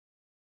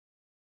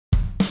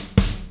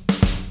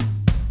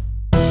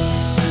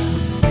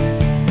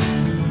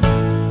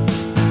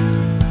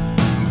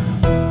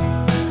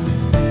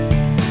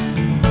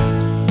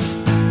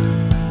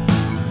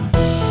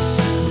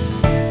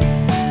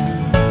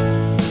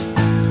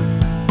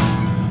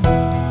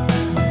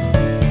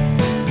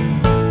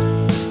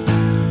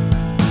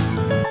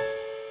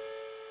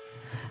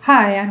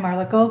Hi, I'm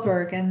Marla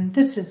Goldberg, and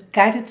this is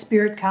Guided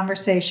Spirit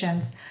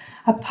Conversations,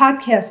 a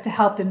podcast to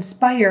help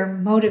inspire,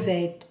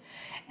 motivate,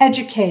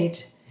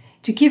 educate,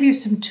 to give you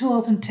some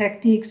tools and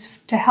techniques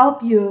to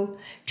help you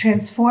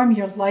transform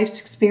your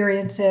life's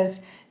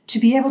experiences to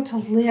be able to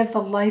live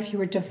the life you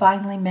were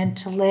divinely meant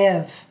to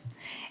live.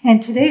 And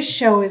today's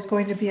show is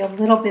going to be a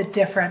little bit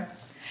different,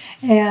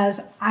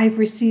 as I've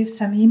received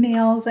some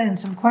emails and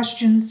some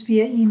questions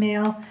via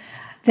email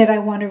that I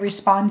want to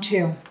respond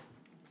to.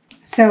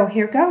 So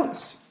here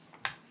goes.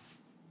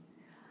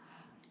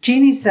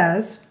 Jeannie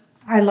says,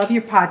 I love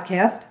your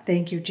podcast.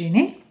 Thank you,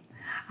 Jeannie.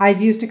 I've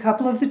used a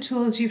couple of the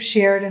tools you've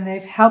shared and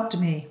they've helped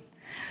me.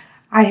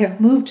 I have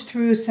moved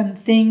through some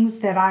things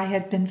that I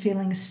had been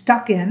feeling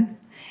stuck in,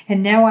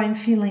 and now I'm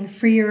feeling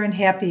freer and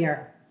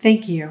happier.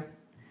 Thank you.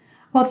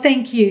 Well,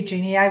 thank you,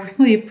 Jeannie. I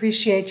really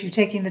appreciate you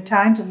taking the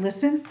time to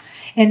listen,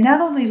 and not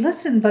only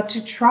listen, but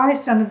to try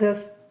some of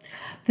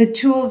the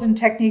tools and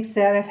techniques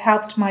that have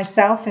helped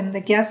myself and the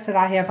guests that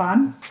I have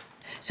on.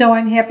 So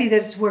I'm happy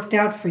that it's worked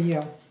out for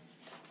you.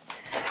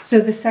 So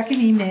the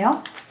second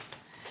email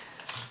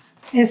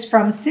is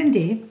from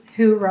Cindy,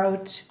 who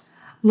wrote,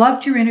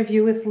 loved your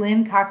interview with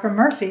Lynn Cochran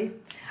Murphy.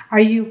 Are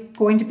you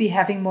going to be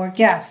having more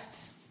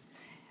guests?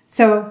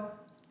 So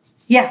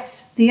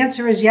yes, the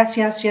answer is yes.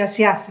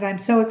 And I'm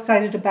so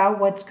excited about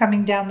what's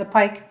coming down the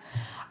pike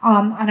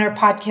on our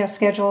podcast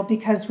schedule,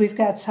 because we've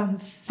got some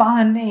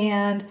fun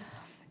and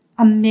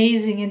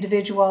amazing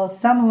individuals,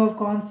 some who have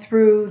gone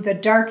through the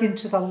dark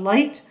into the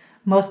light,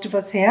 most of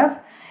us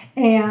have,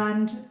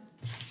 and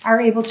are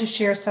able to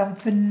share some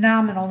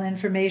phenomenal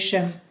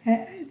information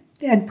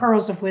and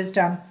pearls of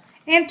wisdom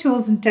and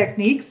tools and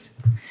techniques.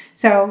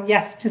 So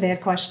yes to that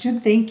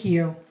question. Thank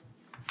you.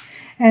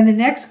 And the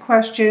next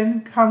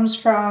question comes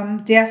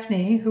from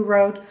Daphne, who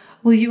wrote,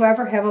 will you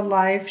ever have a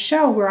live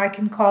show where I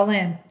can call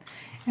in?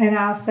 And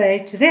I'll say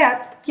to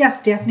that,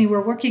 yes, Daphne,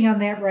 we're working on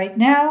that right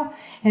now.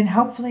 And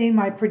hopefully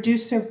my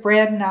producer,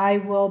 Brad, and I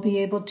will be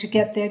able to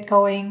get that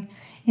going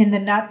in the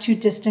not too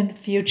distant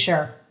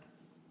future.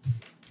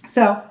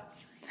 So,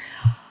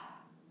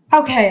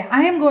 okay,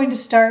 I am going to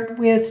start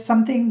with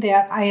something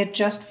that I had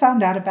just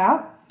found out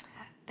about.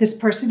 This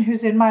person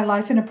who's in my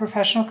life in a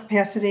professional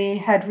capacity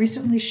had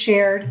recently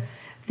shared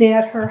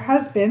that her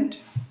husband,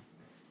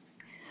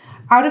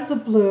 out of the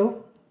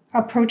blue,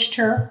 approached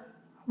her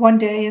one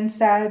day and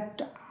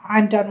said,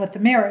 I'm done with the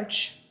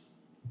marriage.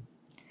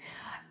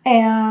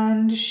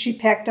 And she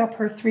packed up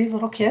her 3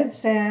 little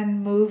kids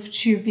and moved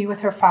to be with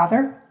her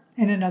father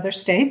in another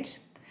state.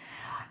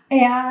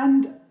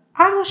 And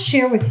I will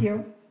share with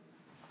you,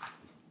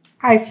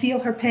 I feel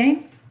her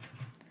pain.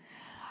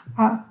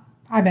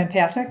 I'm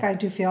empathic. I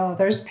do feel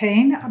others'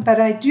 pain, but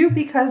I do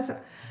because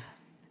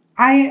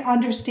I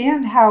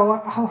understand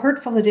how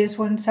hurtful it is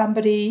when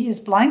somebody is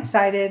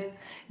blindsided,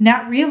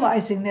 not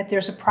realizing that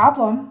there's a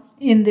problem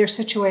in their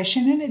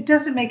situation. And it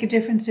doesn't make a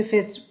difference if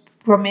it's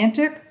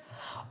romantic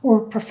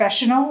or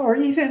professional or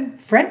even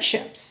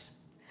friendships.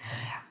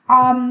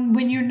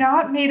 When you're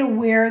not made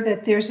aware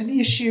that there's an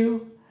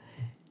issue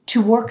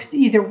to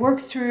either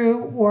work through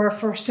or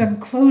for some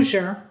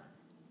closure,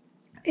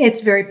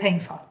 it's very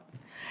painful.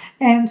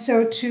 And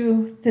so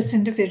to this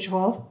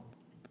individual,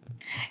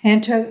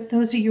 and to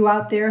those of you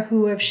out there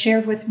who have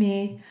shared with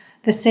me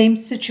the same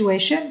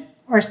situation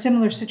or a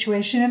similar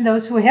situation, and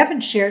those who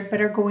haven't shared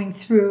but are going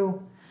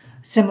through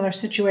a similar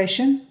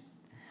situation,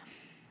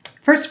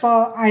 first of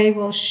all, I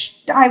will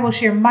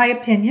share my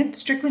opinion,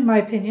 strictly my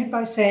opinion,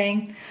 by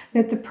saying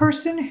that the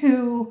person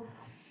who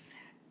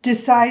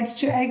decides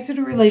to exit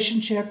a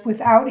relationship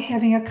without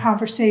having a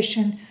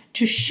conversation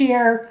to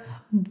share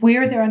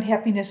where their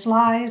unhappiness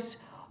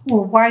lies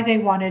or why they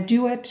want to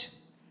do it,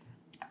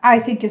 I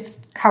think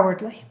is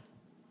cowardly.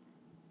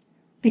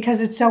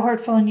 Because it's so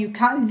hurtful, and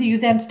you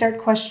then start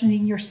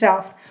questioning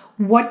yourself.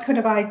 What could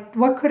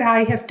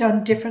I have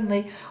done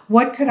differently?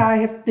 What could I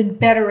have been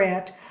better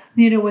at?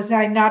 Was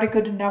I not a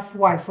good enough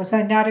wife? Was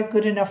I not a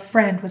good enough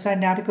friend? Was I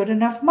not a good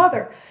enough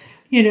mother?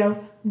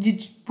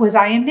 Was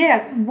I a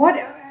nag?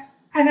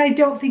 And I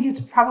don't think it's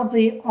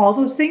probably all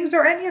those things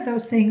or any of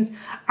those things.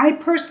 I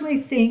personally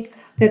think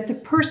that the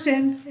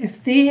person,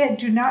 if they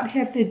do not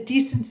have the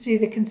decency,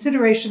 the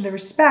consideration, the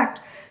respect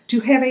to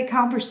have a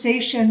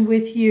conversation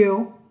with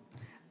you,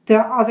 the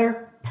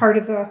other part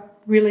of the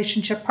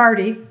relationship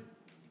party,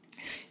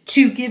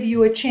 to give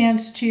you a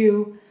chance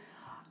to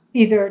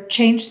either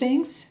change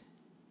things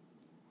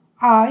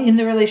in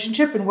the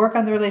relationship and work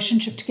on the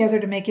relationship together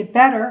to make it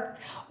better,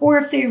 or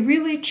if they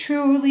really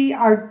truly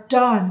are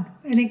done.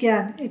 And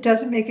again, it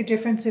doesn't make a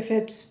difference if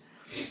it's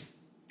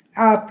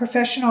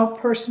professional,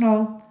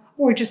 personal,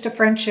 or just a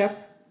friendship,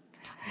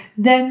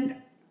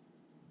 then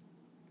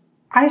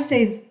I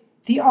say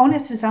the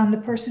onus is on the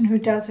person who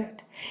does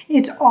it.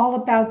 It's all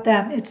about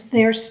them. It's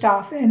their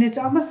stuff. And it's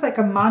almost like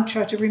a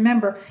mantra to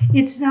remember,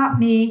 it's not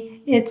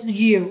me, it's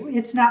you.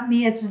 It's not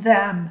me, it's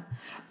them.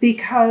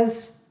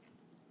 Because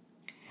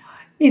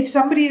if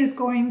somebody is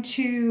going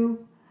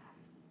to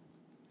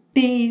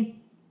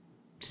be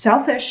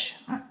selfish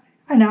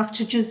enough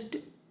to just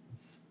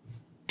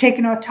take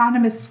an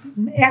autonomous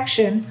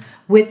action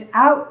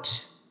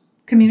without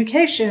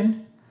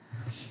communication,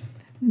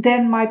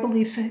 then my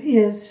belief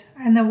is,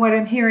 and then what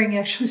I'm hearing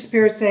actually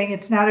Spirit saying,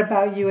 it's not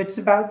about you, it's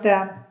about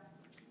them.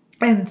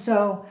 And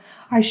so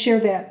I share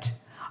that.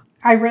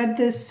 I read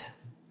this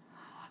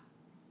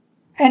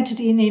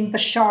entity named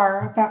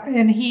Bashar,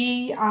 and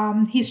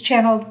he's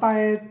channeled by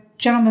a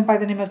gentleman by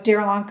the name of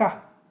Darryl Anka.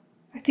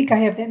 I think I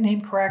have that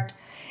name correct.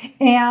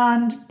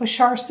 And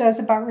Bashar says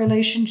about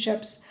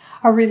relationships,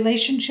 a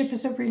relationship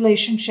is a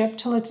relationship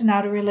till it's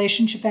not a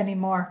relationship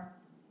anymore.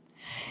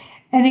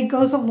 And it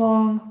goes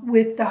along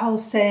with the whole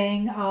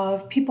saying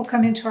of people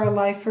come into our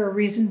life for a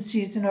reason,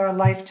 season, or a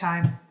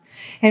lifetime.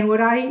 And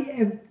what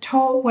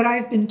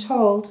I've been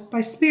told by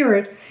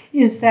Spirit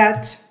is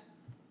that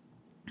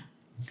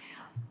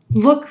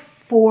look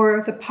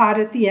for the pot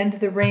at the end of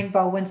the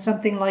rainbow when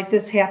something like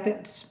this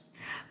happens.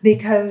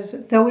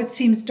 Because though it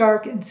seems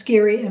dark and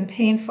scary and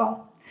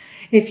painful,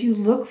 if you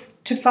look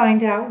to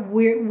find out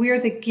where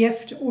the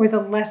gift or the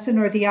lesson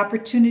or the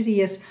opportunity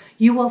is,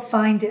 you will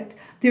find it.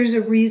 There's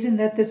a reason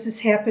that this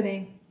is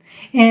happening.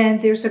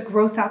 And there's a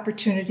growth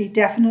opportunity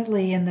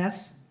definitely in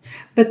this.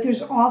 But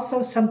there's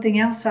also something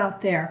else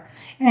out there.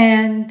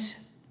 And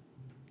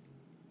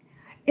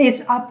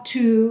it's up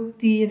to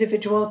the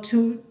individual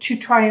to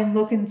try and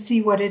look and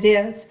see what it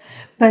is.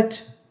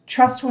 But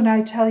trust when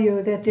I tell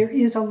you that there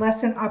is a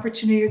lesson,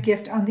 opportunity, or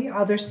gift on the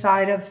other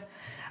side of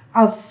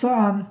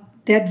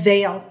that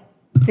veil.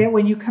 That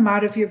when you come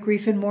out of your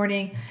grief and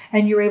mourning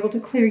and you're able to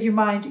clear your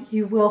mind,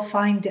 you will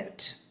find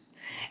it.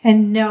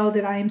 And know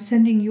that I am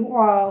sending you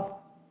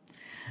all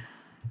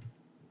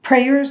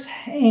prayers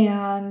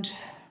and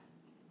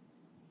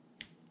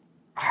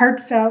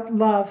heartfelt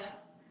love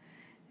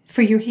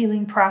for your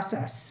healing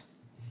process.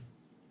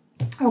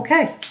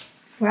 Okay,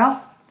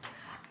 well,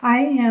 I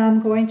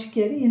am going to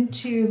get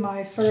into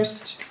my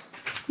first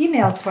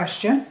email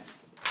question.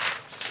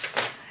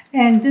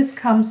 And this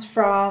comes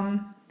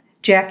from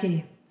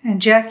Jackie. And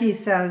Jackie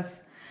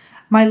says,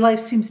 my life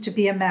seems to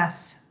be a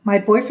mess. My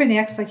boyfriend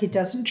acts like he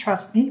doesn't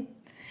trust me.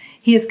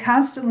 He is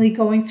constantly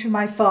going through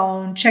my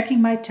phone,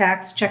 checking my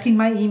texts, checking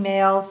my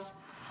emails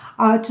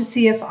to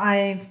see if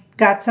I've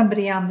got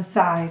somebody on the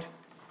side.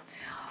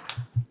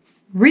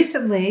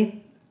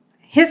 Recently,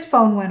 his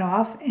phone went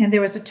off and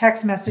there was a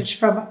text message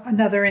from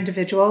another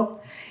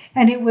individual,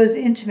 and it was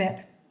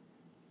intimate.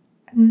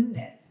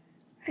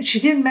 She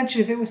didn't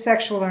mention if it was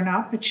sexual or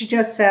not, but she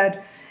just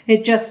said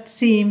it just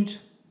seemed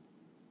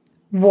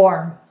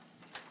warm.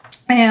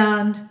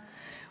 And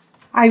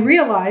I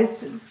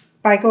realized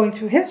by going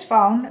through his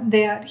phone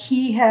that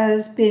he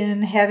has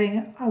been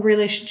having a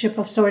relationship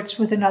of sorts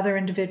with another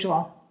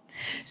individual.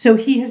 So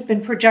he has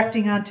been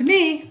projecting onto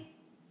me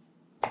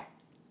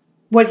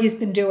what he's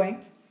been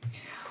doing.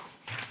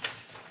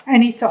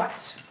 Any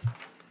thoughts?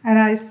 And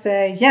I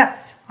say,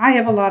 yes, I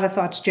have a lot of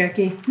thoughts,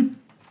 Jackie.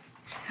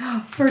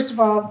 First of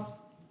all,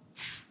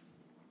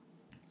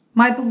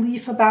 my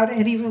belief about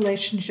any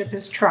relationship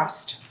is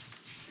trust.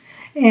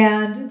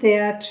 And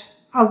that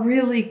a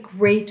really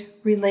great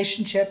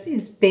relationship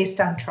is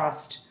based on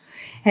trust.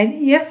 And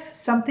if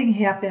something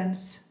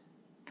happens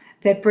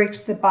that breaks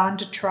the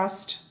bond of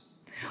trust,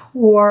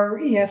 or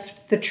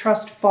if the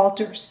trust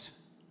falters,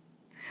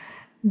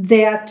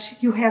 that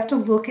you have to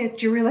look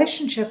at your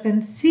relationship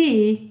and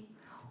see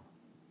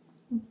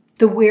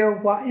the where,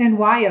 why, and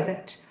why of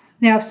it.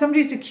 Now, if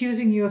somebody's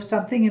accusing you of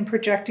something and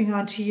projecting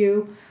onto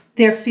you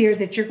their fear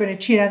that you're going to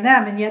cheat on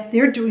them, and yet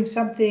they're doing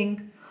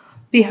something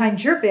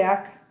behind your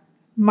back,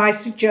 my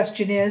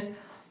suggestion is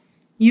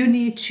you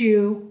need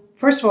to,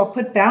 first of all,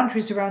 put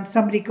boundaries around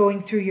somebody going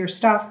through your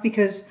stuff,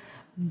 because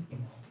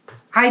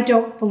I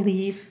don't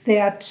believe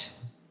that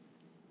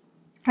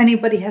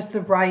anybody has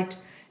the right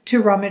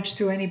to rummage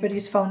through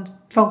anybody's phone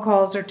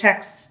calls or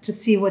texts to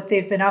see what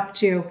they've been up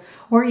to,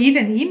 or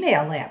even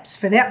email apps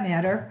for that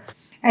matter.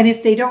 And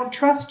if they don't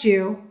trust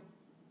you,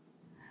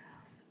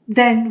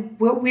 then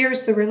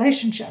where's the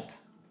relationship?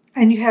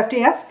 And you have to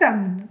ask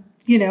them,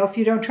 if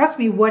you don't trust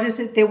me, what is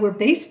it that we're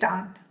based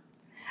on?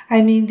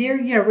 I mean,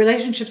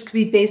 relationships can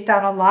be based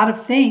on a lot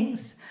of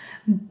things,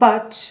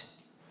 but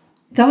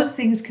those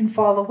things can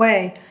fall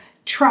away.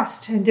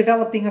 Trust and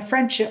developing a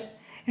friendship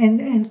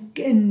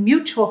and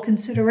mutual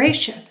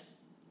consideration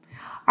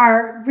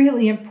are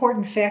really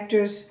important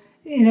factors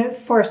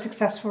for a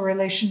successful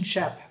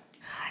relationship.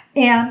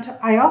 And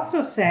I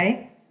also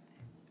say,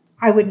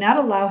 I would not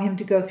allow him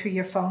to go through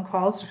your phone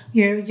calls,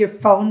 your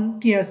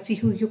phone, see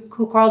who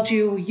called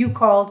you, who you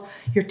called,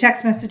 your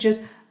text messages.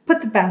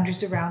 Put the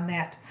boundaries around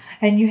that.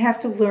 And you have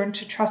to learn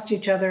to trust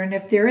each other. And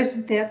if there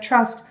isn't that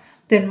trust,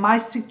 then my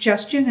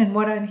suggestion and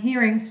what I'm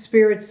hearing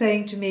Spirit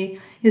saying to me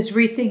is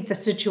rethink the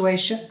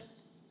situation.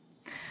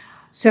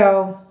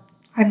 So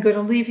I'm going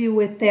to leave you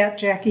with that,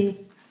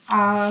 Jackie.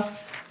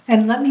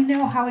 And let me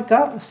know how it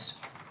goes.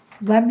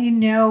 Let me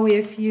know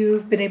if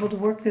you've been able to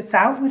work this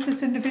out with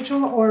this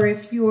individual, or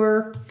if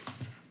you're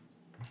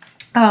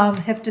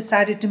have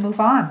decided to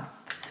move on.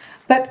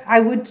 But I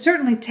would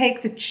certainly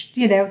take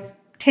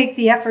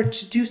the effort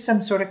to do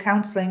some sort of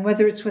counseling,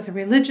 whether it's with a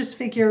religious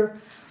figure,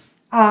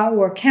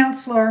 or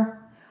counselor,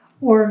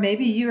 or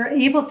maybe you're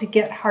able to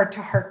get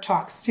heart-to-heart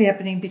talks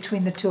happening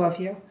between the two of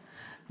you.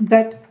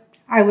 But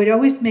I would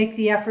always make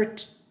the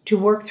effort to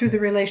work through the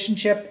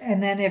relationship,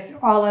 and then if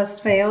all else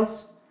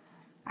fails,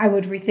 I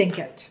would rethink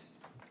it.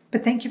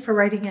 But thank you for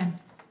writing in.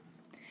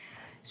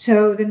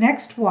 So the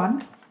next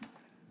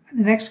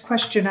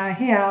question I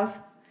have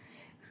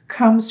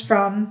comes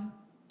from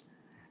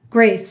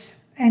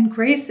Grace. And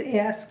Grace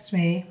asks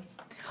me,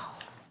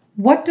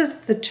 what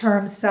does the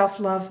term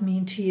self-love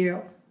mean to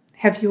you?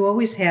 Have you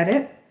always had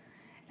it?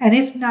 And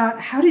if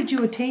not, how did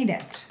you attain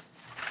it?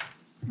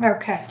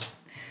 Okay.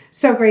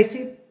 So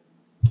Gracie,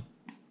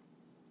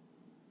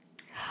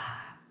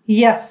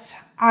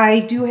 yes, I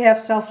do have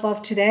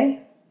self-love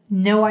today.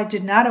 No, I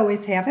did not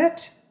always have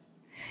it.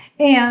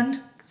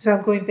 And so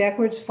I'm going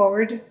backwards,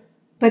 forward.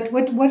 But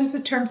what does the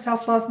term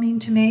self-love mean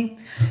to me?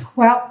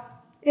 Well,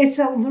 it's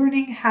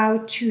learning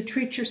how to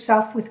treat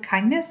yourself with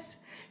kindness,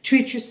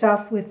 treat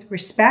yourself with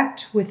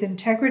respect, with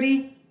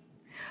integrity,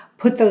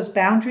 put those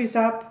boundaries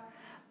up.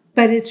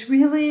 But it's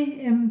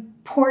really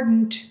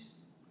important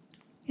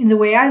in the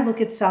way I look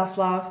at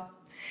self-love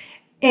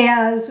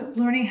as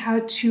learning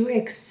how to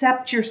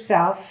accept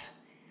yourself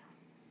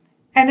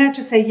and not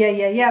just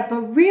say, yeah,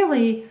 but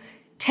really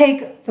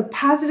take the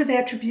positive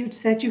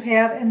attributes that you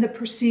have and the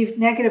perceived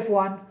negative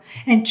one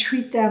and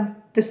treat them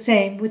the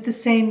same, with the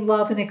same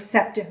love and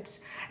acceptance,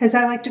 as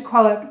I like to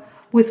call it,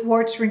 with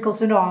warts,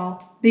 wrinkles, and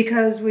all,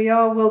 because we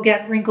all will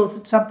get wrinkles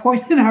at some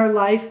point in our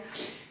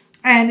life.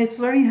 And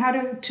it's learning how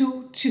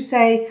to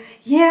say,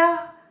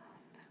 yeah,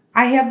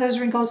 I have those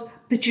wrinkles,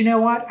 but you know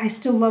what? I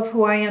still love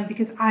who I am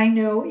because I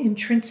know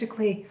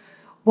intrinsically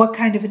what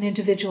kind of an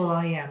individual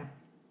I am.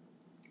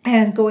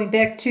 And going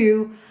back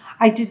to,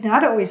 I did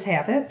not always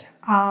have it.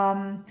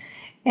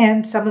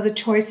 And some of the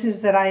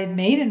choices that I had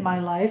made in my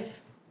life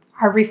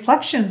are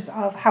reflections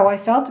of how I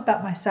felt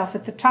about myself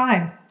at the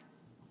time.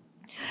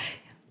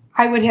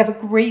 I would have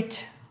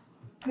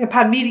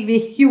upon meeting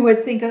me, you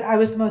would think I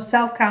was the most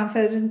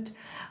self-confident,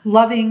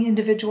 loving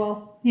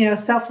individual,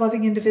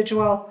 self-loving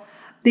individual,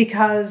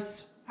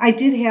 because I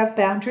did have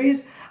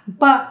boundaries,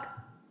 but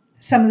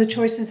some of the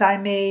choices I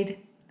made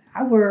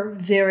were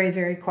very,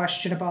 very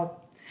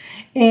questionable.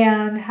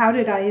 And how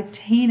did I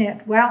attain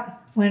it? Well,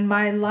 when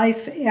my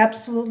life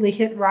absolutely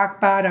hit rock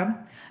bottom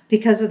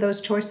because of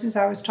those choices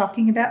I was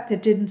talking about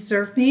that didn't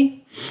serve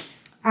me,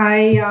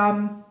 I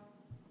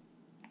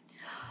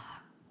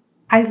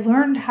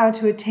learned how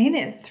to attain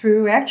it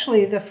through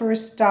actually the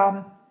first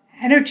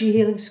energy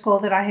healing school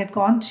that I had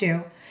gone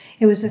to.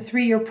 It was a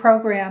 3-year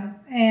program,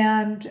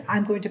 and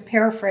I'm going to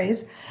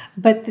paraphrase,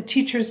 but the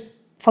teacher's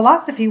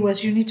philosophy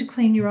was you need to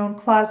clean your own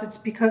closets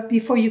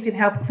before you can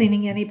help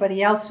cleaning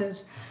anybody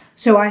else's.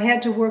 So I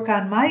had to work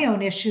on my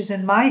own issues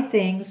and my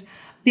things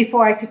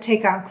before I could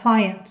take on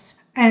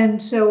clients.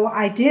 And so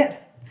I did.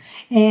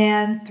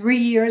 And 3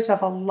 years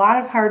of a lot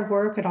of hard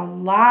work and a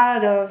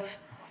lot of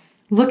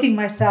looking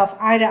myself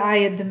eye to eye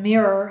in the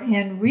mirror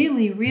and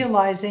really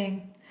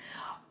realizing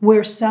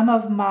where some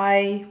of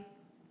my,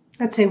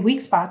 let's say,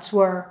 weak spots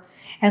were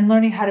and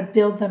learning how to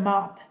build them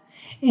up.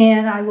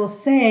 And I will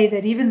say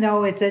that even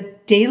though it's a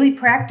daily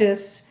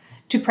practice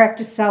to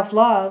practice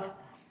self-love,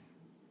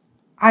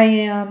 I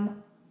am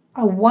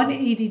a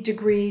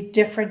 180-degree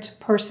different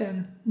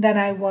person than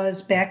I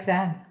was back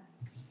then.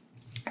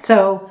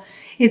 So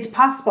it's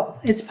possible.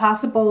 It's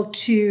possible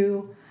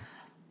to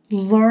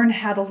learn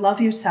how to love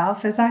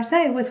yourself, as I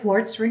say, with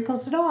warts,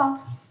 wrinkles, and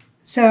all.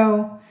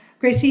 So,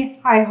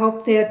 Gracie, I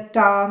hope that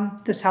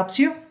this helps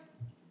you.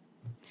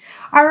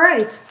 All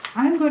right,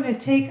 I'm going to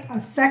take a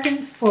second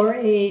for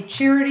a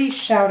charity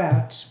shout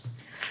out.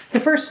 The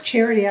first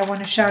charity I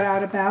want to shout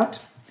out about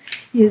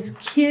is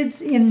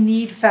Kids in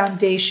Need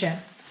Foundation.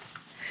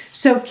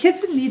 So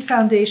Kids in Need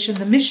Foundation,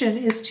 the mission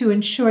is to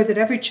ensure that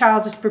every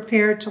child is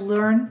prepared to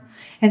learn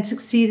and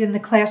succeed in the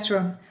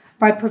classroom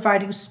by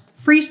providing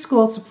free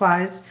school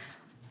supplies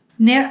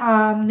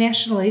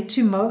nationally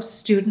to most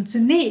students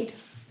in need.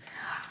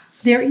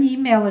 Their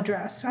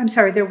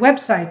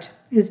website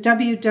is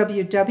www.kinf.org.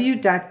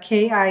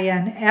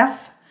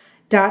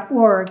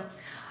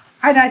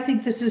 And I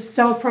think this is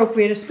so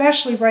appropriate,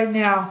 especially right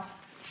now,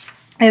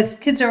 as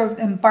kids are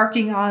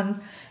embarking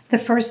on the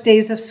first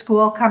days of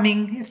school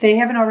coming. If they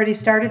haven't already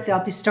started, they'll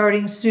be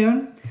starting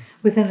soon,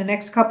 within the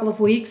next couple of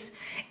weeks.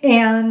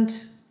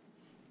 And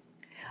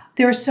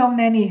there are so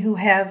many who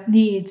have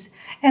needs.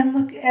 And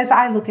look, as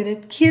I look at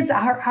it, kids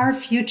are our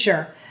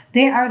future.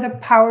 They are the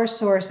power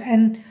source.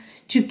 And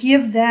to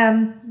give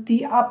them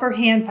the upper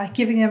hand by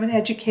giving them an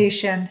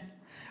education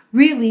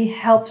really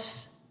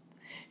helps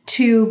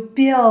to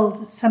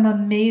build some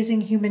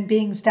amazing human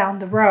beings down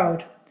the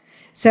road.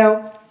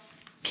 So,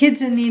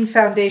 Kids in Need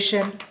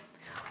Foundation,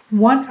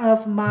 one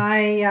of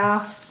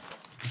my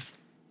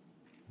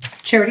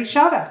charity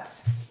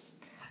shout-outs.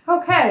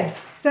 Okay,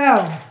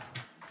 so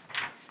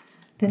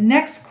the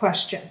next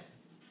question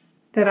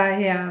that I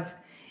have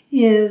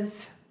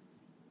is,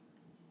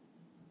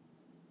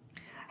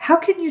 how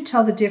can you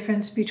tell the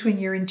difference between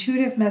your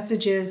intuitive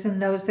messages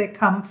and those that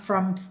come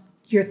from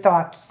your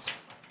thoughts?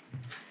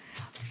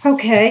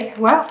 Okay,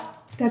 well,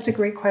 that's a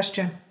great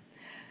question.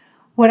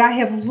 What I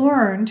have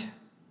learned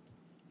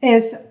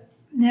is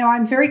now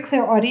I'm very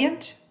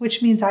clairaudient,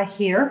 which means I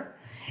hear,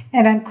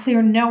 and I'm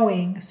clear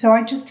knowing. So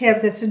I just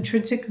have this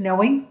intrinsic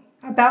knowing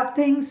about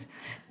things,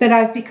 but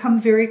I've become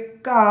very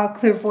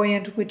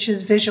clairvoyant, which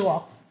is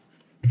visual.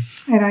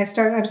 And I'm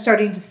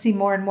starting to see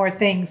more and more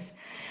things.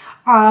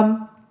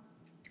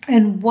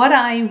 And what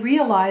I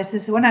realize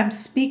is when I'm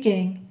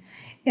speaking,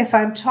 if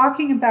I'm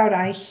talking about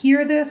I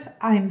hear this,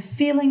 I'm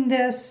feeling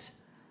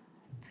this,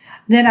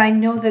 then I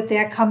know that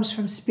that comes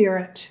from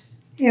spirit.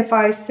 If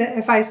I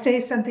say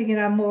something in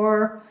a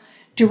more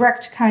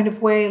direct kind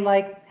of way,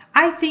 like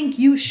I think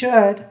you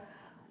should,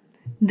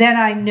 then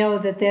I know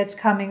that that's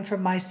coming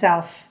from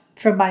myself,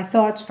 from my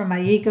thoughts, from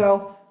my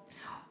ego,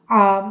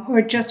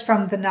 or just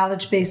from the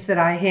knowledge base that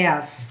I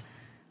have.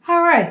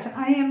 All right,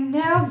 I am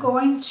now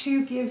going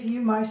to give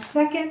you my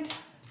second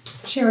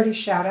charity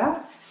shout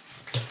out.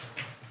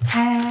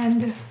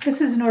 And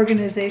this is an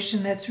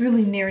organization that's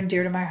really near and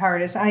dear to my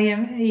heart, as I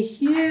am a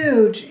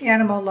huge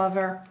animal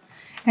lover.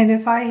 And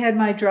if I had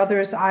my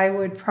druthers, I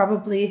would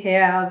probably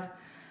have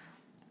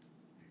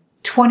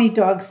 20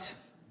 dogs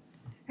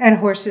and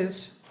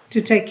horses to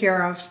take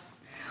care of.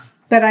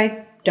 But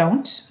I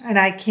don't, and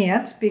I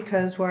can't,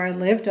 because where I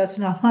live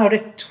doesn't allow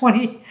me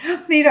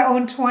to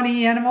own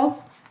 20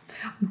 animals.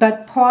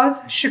 But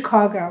Paws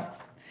Chicago.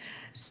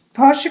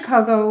 Paws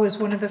Chicago is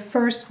one of the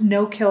first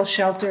no-kill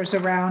shelters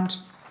around.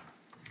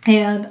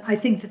 And I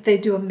think that they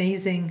do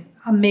amazing,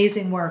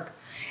 amazing work.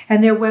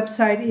 And their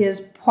website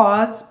is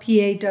paws,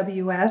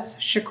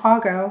 P-A-W-S,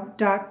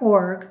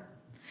 chicago.org.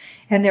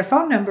 And their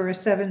phone number is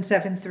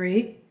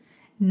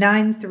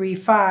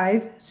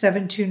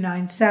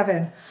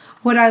 773-935-7297.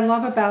 What I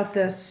love about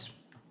this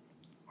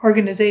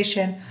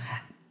organization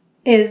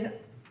is,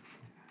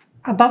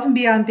 above and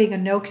beyond being a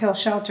no-kill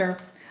shelter,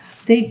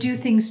 they do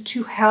things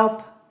to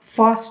help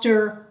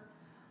foster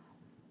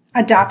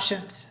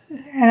adoptions.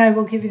 And I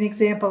will give you an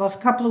example. A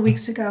couple of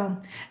weeks ago,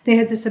 they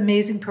had this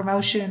amazing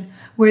promotion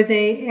where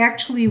they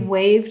actually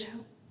waived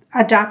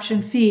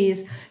adoption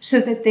fees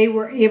so that they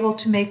were able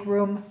to make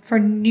room for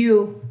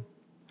new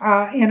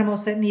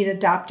animals that need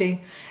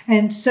adopting.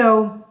 And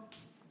so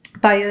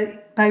by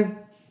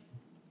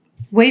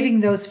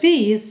waiving those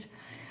fees,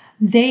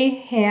 they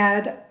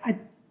had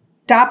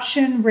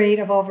adoption rate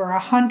of over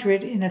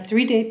 100 in a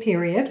 3-day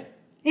period,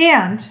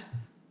 and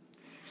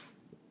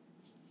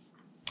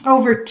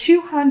over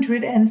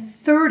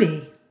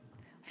 230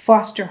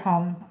 foster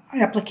home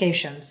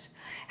applications.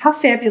 How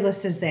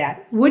fabulous is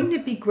that? Wouldn't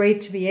it be great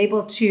to be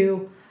able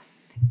to,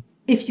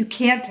 if you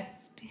can't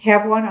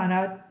have one on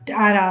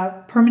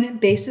a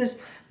permanent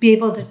basis, be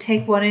able to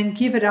take one in,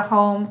 give it a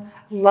home,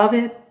 love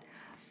it,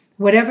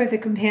 whatever the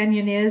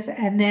companion is,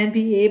 and then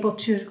be able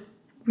to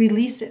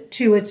release it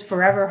to its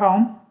forever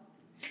home?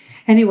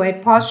 Anyway,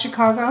 Paws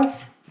Chicago,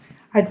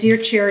 a dear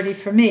charity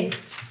for me.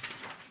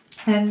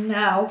 And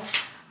now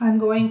I'm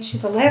going to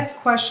the last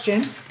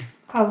question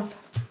of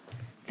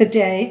the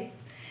day.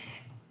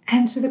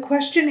 And so the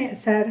question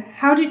said,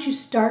 how did you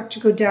start to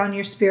go down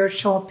your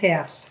spiritual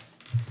path?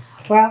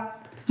 Well,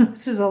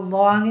 this is a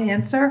long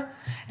answer,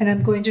 and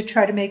I'm going to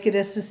try to make it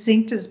as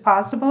succinct as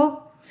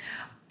possible.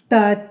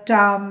 But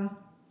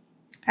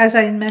as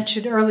I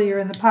mentioned earlier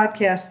in the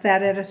podcast,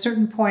 that at a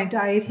certain point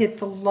I had hit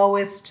the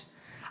lowest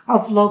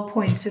of low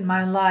points in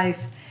my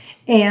life,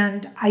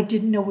 and I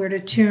didn't know where to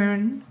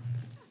turn,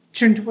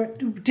 who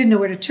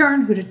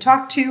to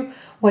talk to,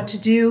 what to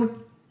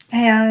do.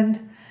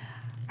 And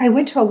I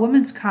went to a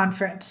women's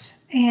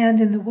conference,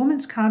 and in the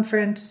women's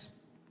conference,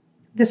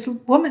 this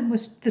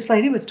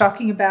lady was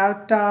talking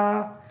about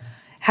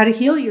how to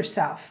heal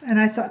yourself. And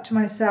I thought to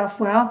myself,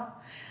 well,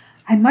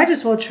 I might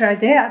as well try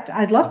that.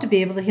 I'd love to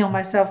be able to heal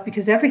myself,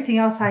 because everything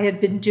else I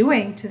had been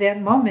doing to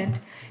that moment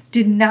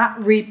did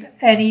not reap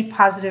any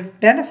positive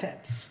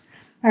benefits.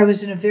 I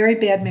was in a very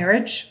bad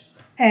marriage,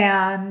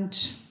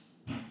 and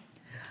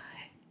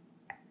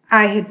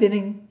I had been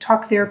in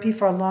talk therapy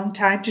for a long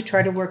time to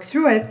try to work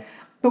through it.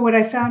 But what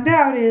I found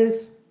out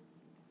is,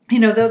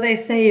 though they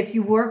say if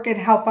you work and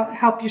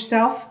help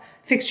yourself,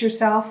 fix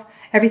yourself,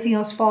 everything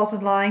else falls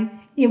in line,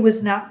 it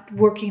was not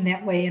working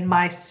that way in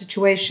my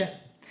situation.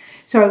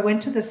 So I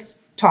went to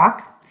this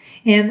talk,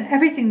 and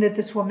everything that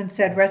this woman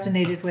said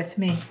resonated with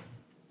me.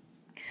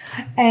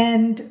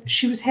 And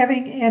she was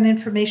having an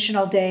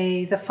informational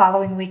day the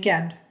following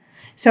weekend.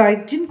 So I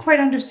didn't quite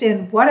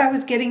understand what I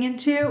was getting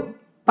into,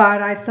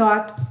 but I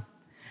thought,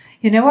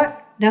 you know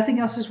what? Nothing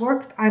else has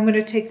worked. I'm going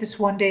to take this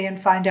one day and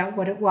find out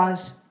what it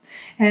was.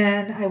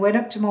 And I went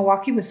up to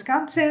Milwaukee,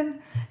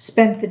 Wisconsin,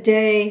 spent the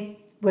day,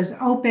 was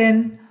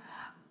open.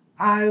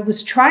 I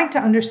was trying to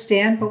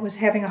understand, but was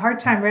having a hard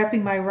time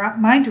wrapping my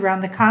mind around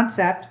the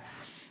concept,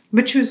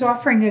 but she was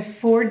offering a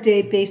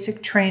 4-day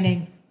basic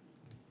training,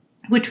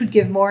 which would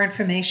give more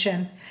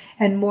information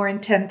and more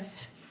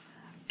intense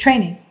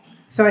training.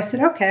 So I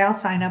said, okay, I'll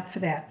sign up for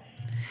that.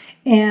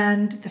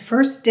 And the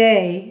first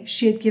day,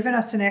 she had given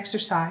us an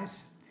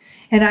exercise,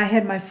 and I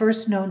had my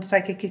first known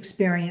psychic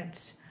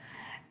experience.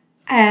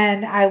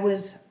 And I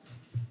was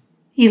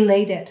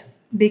elated.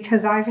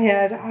 because I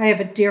have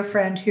a dear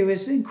friend who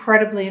is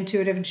incredibly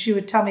intuitive, and she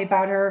would tell me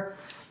about her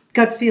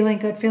gut feeling.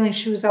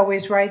 She was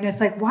always right. And it's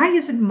like, why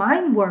isn't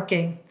mine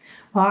working?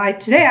 Well,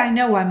 today I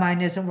know why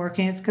mine isn't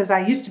working. It's because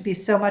I used to be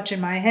so much in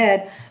my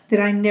head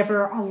that I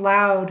never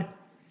allowed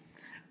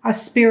a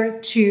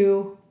spirit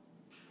to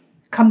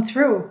come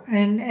through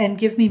and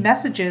give me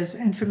messages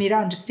and for me to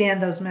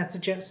understand those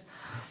messages.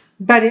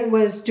 But it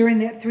was during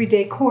that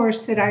 3-day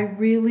course that I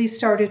really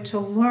started to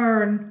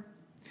learn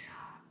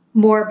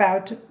more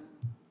about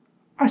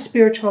a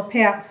spiritual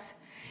path.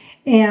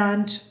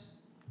 And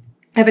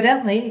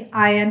evidently,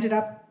 I ended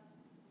up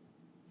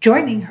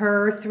joining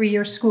her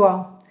 3-year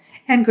school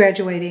and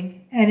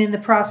graduating, and in the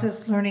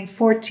process learning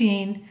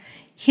 14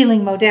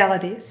 healing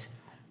modalities.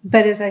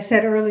 But as I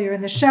said earlier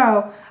in the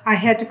show, I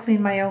had to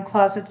clean my own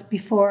closets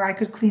before I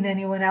could clean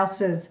anyone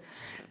else's.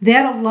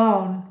 That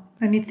alone,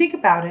 I mean, think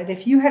about it.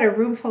 If you had a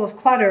room full of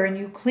clutter and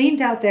you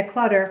cleaned out that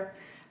clutter,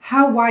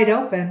 how wide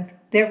open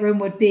that room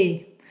would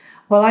be.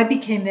 Well, I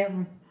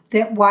became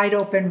that wide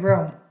open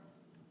room.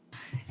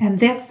 And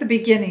that's the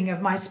beginning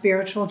of my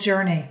spiritual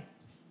journey.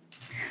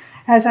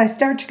 As I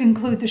start to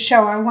conclude the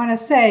show, I want to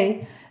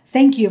say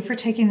thank you for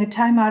taking the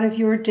time out of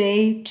your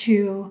day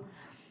to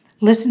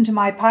listen to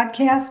my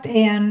podcast,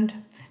 and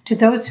to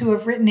those who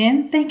have written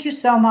in, thank you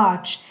so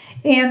much.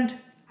 And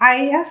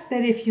I ask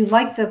that if you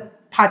like the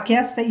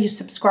podcast, that you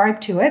subscribe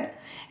to it.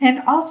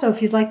 And also,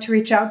 if you'd like to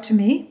reach out to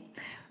me,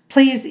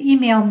 please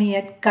email me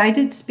at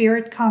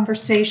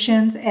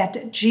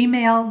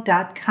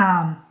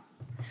guidedspiritconversations@gmail.com.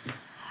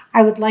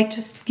 I would like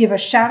to give a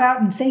shout out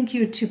and thank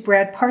you to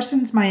Brad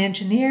Parsons, my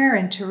engineer,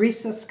 and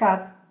Teresa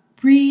Scott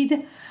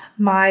Breed,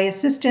 my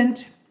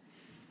assistant.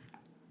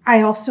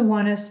 I also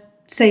want to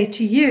say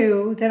to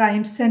you that I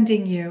am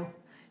sending you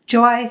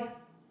joy,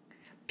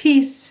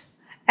 peace,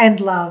 and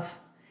love.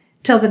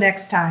 Till the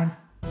next time.